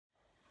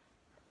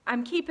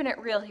I'm keeping it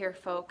real here,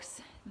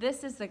 folks.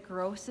 This is the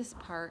grossest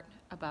part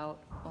about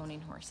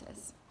owning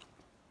horses.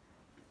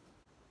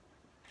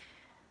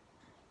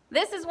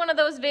 This is one of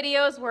those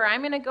videos where I'm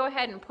going to go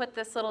ahead and put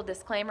this little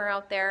disclaimer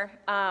out there.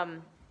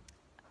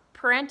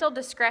 Parental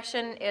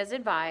discretion is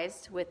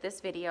advised with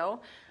this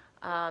video.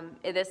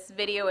 This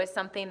video is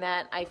something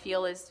that I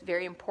feel is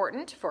very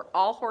important for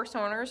all horse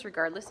owners,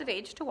 regardless of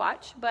age, to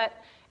watch,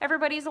 but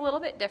everybody's a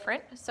little bit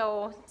different.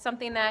 So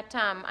something that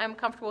I'm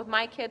comfortable with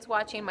my kids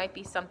watching might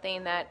be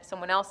something that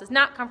someone else is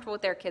not comfortable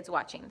with their kids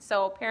watching.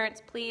 So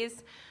parents,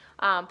 please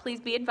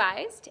be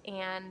advised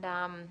and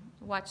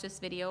watch this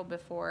video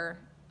before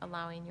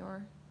allowing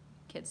your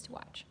kids to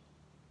watch.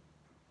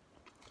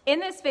 In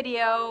this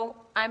video,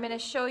 I'm going to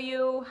show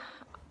you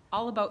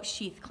all about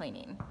sheath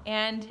cleaning.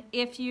 And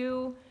if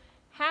you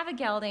have a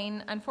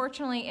gelding,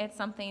 unfortunately, it's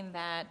something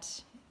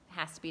that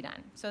has to be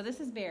done. So this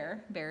is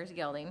Bear. Bear's a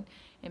gelding,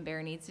 and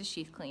Bear needs his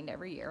sheath cleaned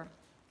every year.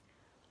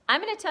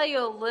 I'm going to tell you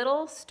a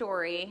little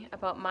story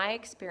about my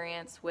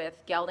experience with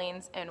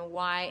geldings and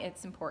why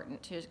it's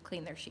important to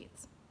clean their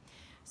sheaths.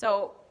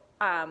 So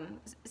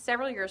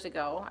several years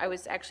ago, I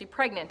was actually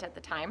pregnant at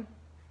the time.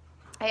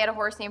 I had a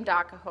horse named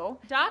Dakaho.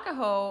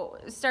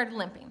 Dakaho started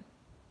limping,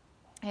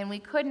 and we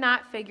could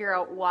not figure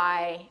out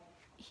why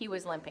he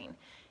was limping.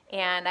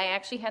 And I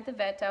actually had the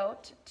vet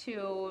out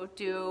to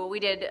we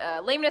did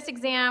a lameness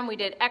exam, we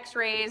did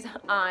x-rays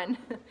on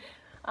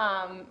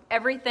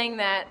everything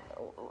that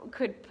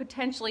could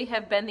potentially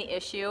have been the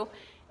issue.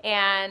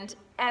 And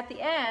at the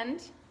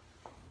end,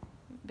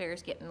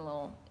 Bear's getting a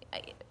little,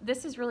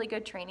 this is really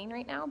good training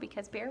right now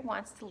because Bear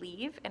wants to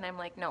leave, and I'm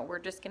like, no, we're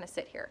just gonna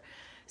sit here.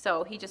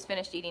 So he just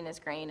finished eating his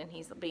grain and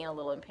he's being a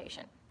little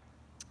impatient.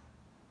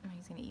 Oh,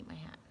 he's gonna eat my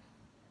hat.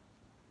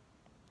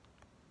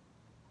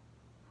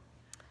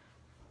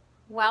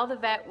 While the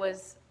vet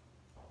was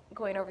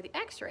going over the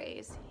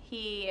x-rays,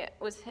 he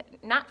was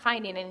not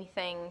finding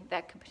anything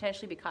that could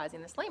potentially be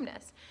causing this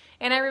lameness.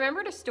 And I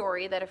remembered a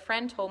story that a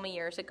friend told me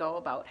years ago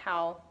about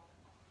how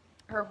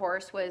her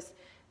horse was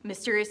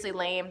mysteriously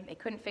lame. They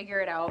couldn't figure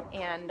it out,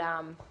 and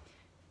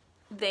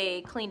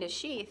they cleaned his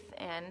sheath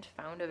and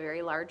found a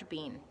very large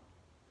bean.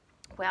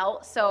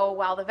 Well, so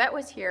while the vet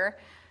was here,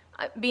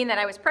 being that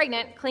I was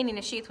pregnant, cleaning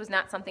his sheath was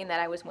not something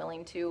that I was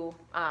willing to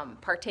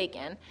partake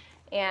in.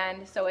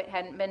 And so it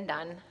hadn't been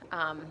done,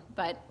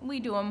 but we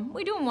do them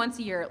once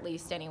a year at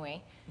least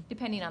anyway,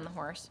 depending on the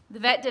horse. The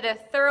vet did a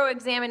thorough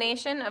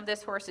examination of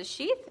this horse's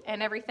sheath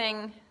and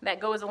everything that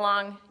goes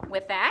along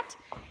with that,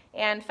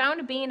 and found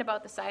a bean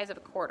about the size of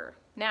a quarter.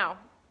 Now,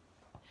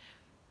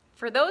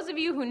 for those of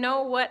you who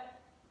know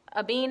what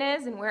a bean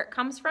is and where it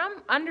comes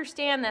from,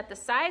 understand that the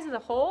size of the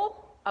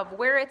hole of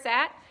where it's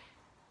at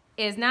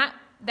is not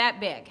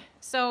that big.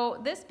 So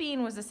this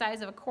bean was the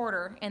size of a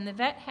quarter, and the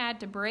vet had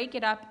to break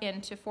it up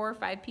into 4 or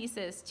 5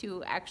 pieces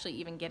to actually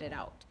even get it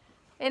out.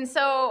 And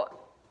so,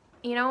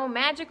 you know,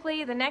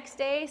 magically the next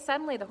day,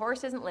 suddenly the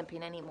horse isn't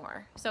limping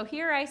anymore. So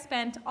here I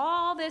spent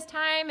all this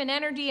time and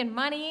energy and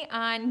money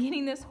on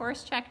getting this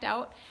horse checked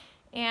out,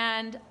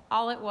 and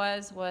all it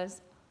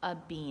was a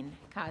bean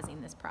causing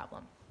this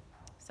problem.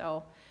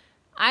 So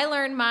I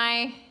learned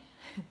my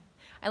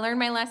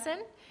lesson.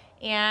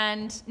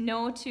 And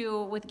know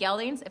with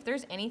geldings, if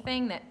there's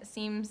anything that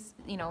seems,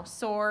 you know,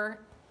 sore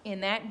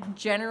in that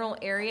general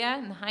area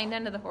in the hind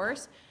end of the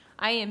horse,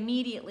 I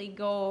immediately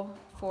go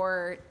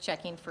for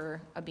checking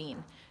for a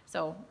bean.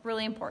 So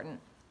really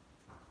important.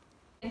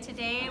 And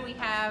today we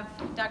have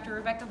Dr.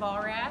 Rebecca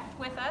Vollrath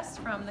with us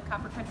from the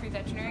Copper Country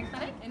Veterinary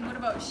Clinic. And what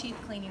about sheath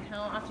cleaning?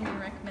 How often do you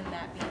recommend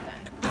that being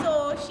done?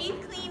 So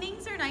sheath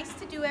cleanings are nice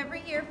to do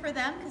every year for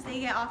them because they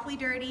get awfully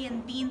dirty,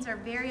 and beans are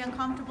very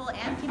uncomfortable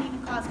and can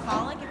even cause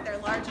colic if they're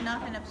large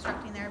enough and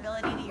obstructing their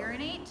ability to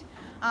urinate.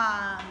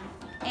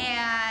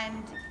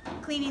 And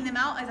cleaning them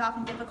out is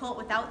often difficult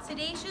without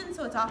sedation,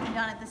 so it's often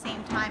done at the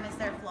same time as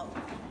their flow.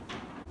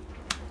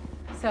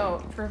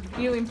 So for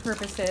viewing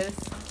purposes,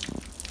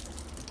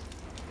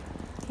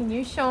 can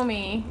you show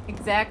me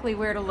exactly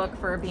where to look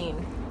for a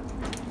bean?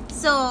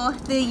 So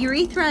the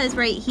urethra is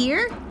right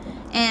here,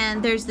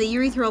 and there's the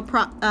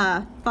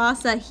urethral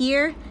fossa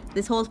here.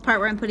 This whole part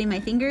where I'm putting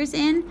my fingers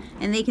in,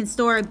 and they can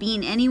store a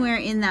bean anywhere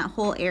in that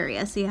whole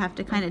area, so you have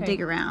to kind of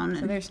dig around.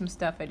 So there's some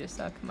stuff I just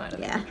saw come out of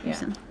there. Yeah, there's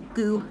some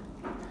goo.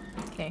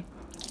 Okay.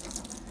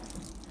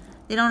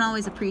 They don't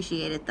always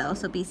appreciate it though,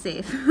 so be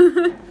safe.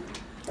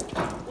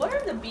 What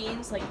are the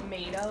beans like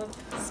made of?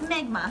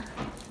 Smegma.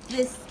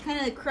 This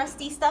kind of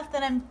crusty stuff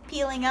that I'm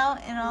peeling out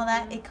and all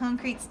that, it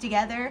concretes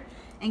together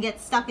and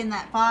gets stuck in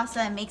that fossa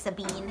and makes a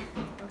bean.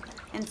 Okay.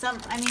 And some,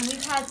 I mean,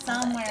 we've had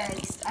some where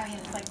it's, I mean,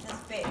 it's like this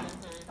big.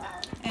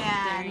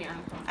 And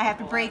I have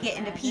to break it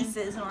into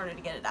pieces in order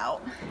to get it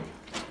out.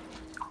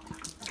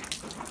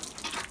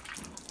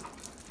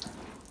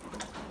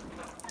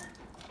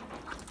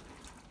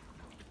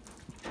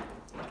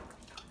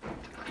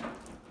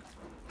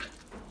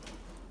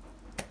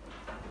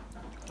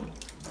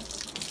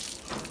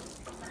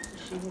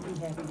 She will be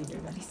happy to hear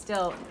that. He's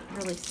still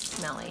really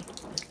smelly.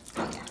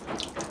 Yeah.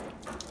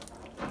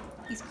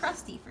 He's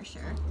crusty for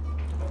sure.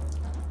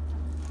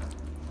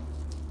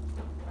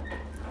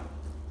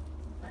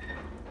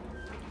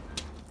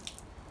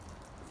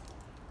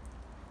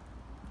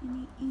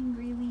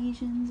 angry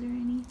lesions or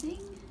anything.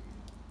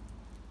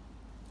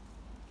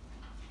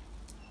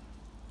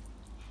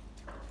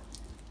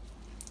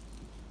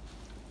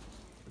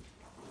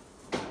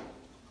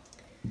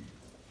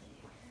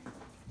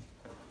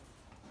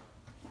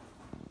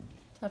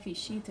 Tuffy's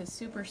sheath is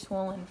super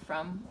swollen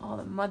from all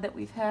the mud that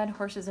we've had.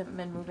 Horses haven't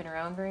been moving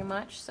around very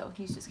much, so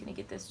he's just gonna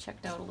get this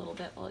checked out a little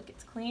bit while it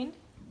gets cleaned.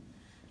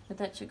 But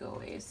that should go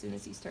away as soon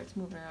as he starts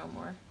moving around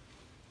more.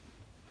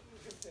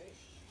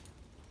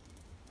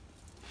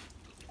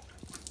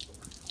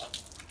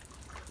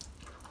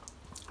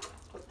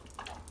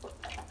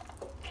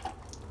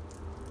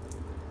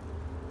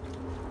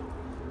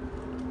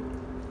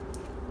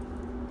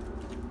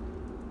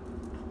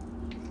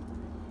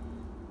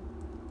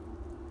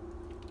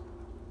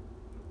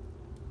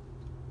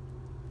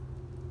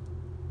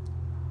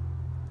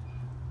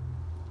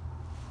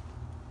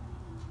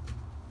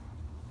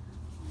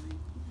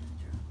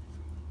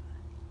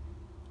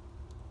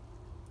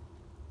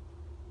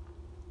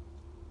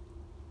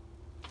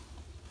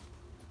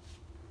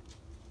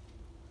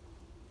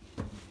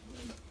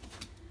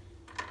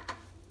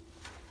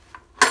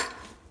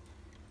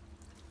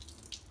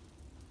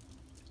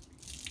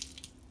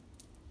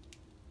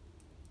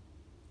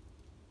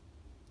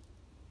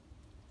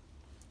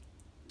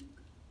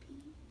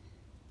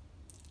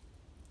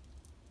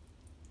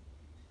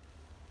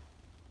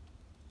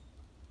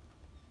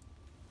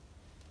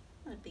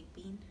 What a big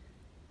bean.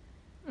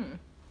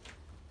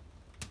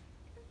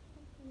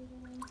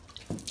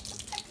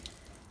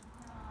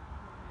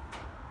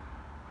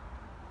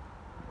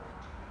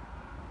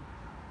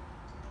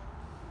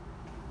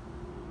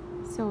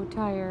 So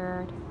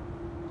tired.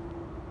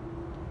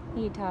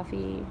 Hey,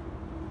 Tuffy.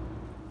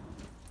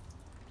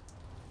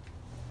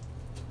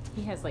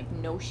 He has like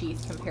no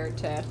sheath compared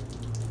to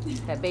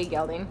that big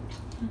gelding.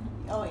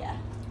 Oh yeah.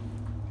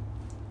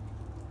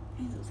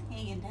 It was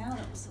hanging down,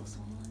 it was so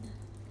swollen.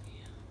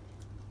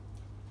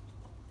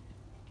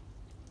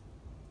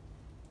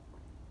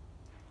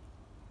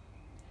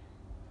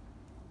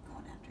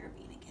 Going after a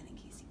bean again in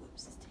case he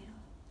whips his tail.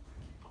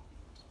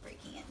 Just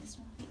breaking it into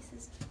small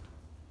pieces.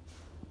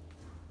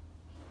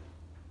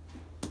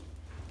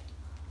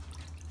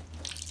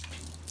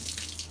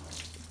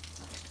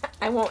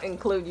 I won't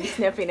include you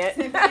sniffing it.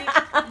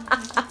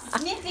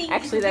 Sniffing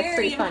Actually, is a that's very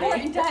pretty funny.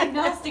 important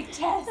diagnostic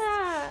test.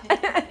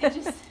 It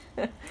just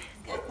it's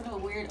got kind of a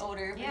weird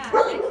odor. Yeah, It's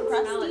really I can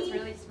smell it.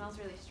 crusty. It smells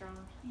really strong.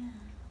 Yeah.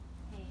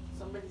 Hey,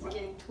 Somebody's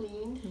getting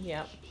cleaned.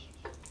 Yep.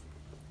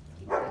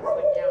 keep that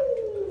foot down.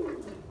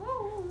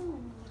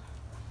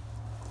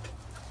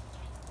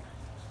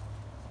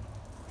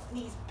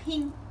 These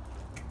pink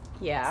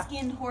Yeah.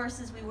 skinned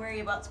horses, we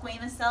worry about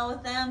squamous cell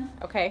with them.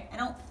 Okay. I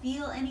don't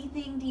feel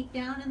anything deep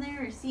down in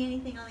there or see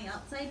anything on the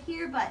outside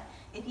here, but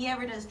if he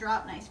ever does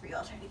drop nice for you,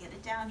 I'll try to get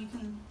it down. You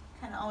can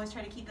kind of always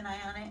try to keep an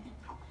eye on it.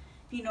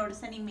 If you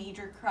notice any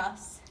major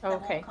crusts that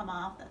Okay. won't come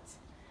off, that's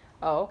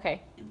Oh,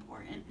 okay.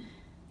 important.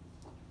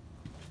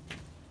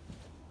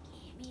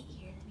 Give me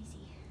here, let me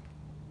see.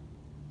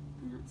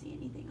 I don't see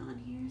anything on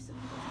here, so he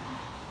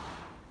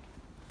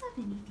doesn't have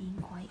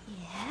anything quite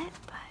yet,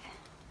 but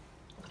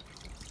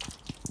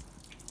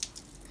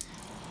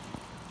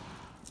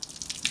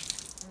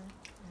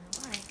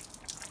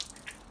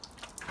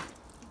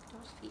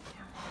Those feet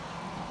down.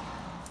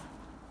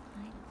 I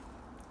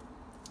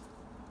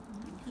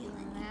don't feel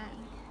anything.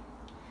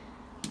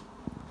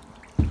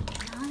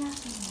 Not up in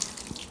there.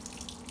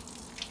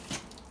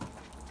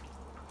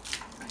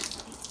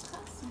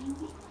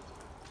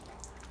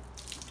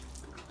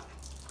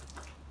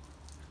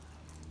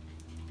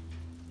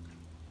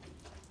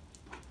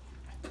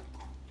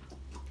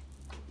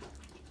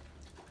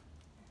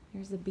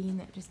 Here's the bean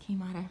that just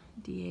came out of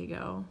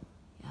Diego.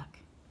 Yuck.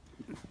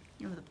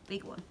 It was a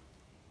big one.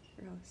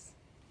 Gross.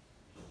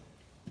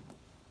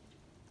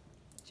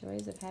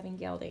 Joys of having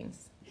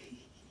geldings.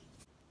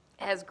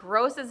 As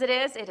gross as it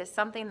is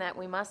something that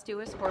we must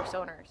do as horse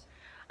owners.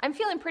 I'm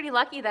feeling pretty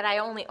lucky that I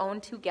only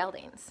own 2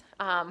 geldings.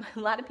 A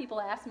lot of people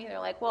ask me, they're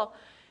like, well,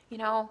 you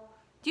know,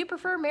 do you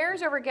prefer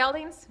mares over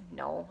geldings?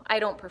 No, I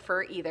don't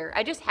prefer either.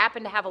 I just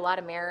happen to have a lot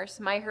of mares.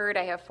 My herd,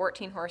 I have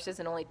 14 horses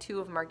and only 2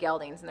 of them are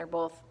geldings, and they're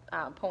both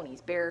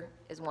ponies. Bear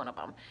is one of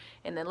them.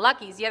 And then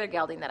Lucky's the other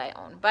gelding that I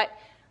own. But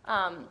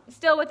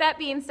still, with that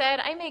being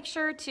said, I make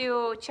sure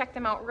to check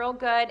them out real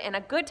good, and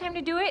a good time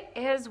to do it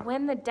is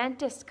when the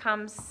dentist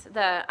comes,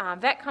 the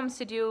vet comes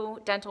to do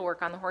dental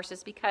work on the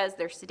horses, because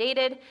they're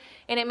sedated,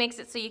 and it makes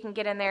it so you can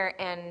get in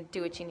there and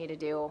do what you need to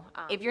do.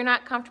 If you're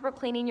not comfortable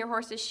cleaning your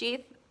horse's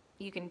sheath,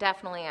 you can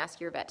definitely ask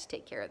your vet to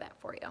take care of that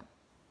for you.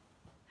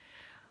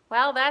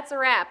 Well, that's a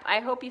wrap. I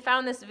hope you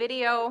found this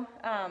video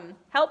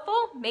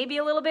helpful, maybe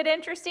a little bit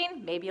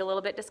interesting, maybe a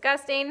little bit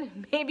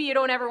disgusting, maybe you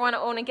don't ever want to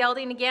own a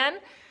gelding again.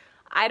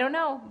 I don't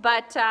know,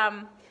 but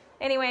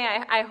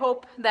anyway, I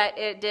hope that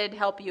it did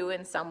help you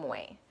in some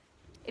way.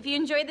 If you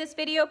enjoyed this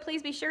video,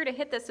 please be sure to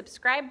hit the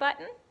subscribe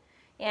button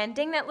and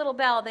ding that little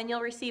bell, then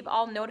you'll receive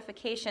all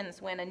notifications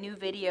when a new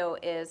video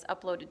is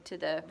uploaded to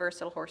the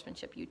Versatile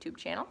Horsemanship YouTube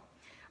channel.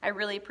 I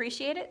really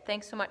appreciate it.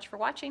 Thanks so much for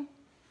watching.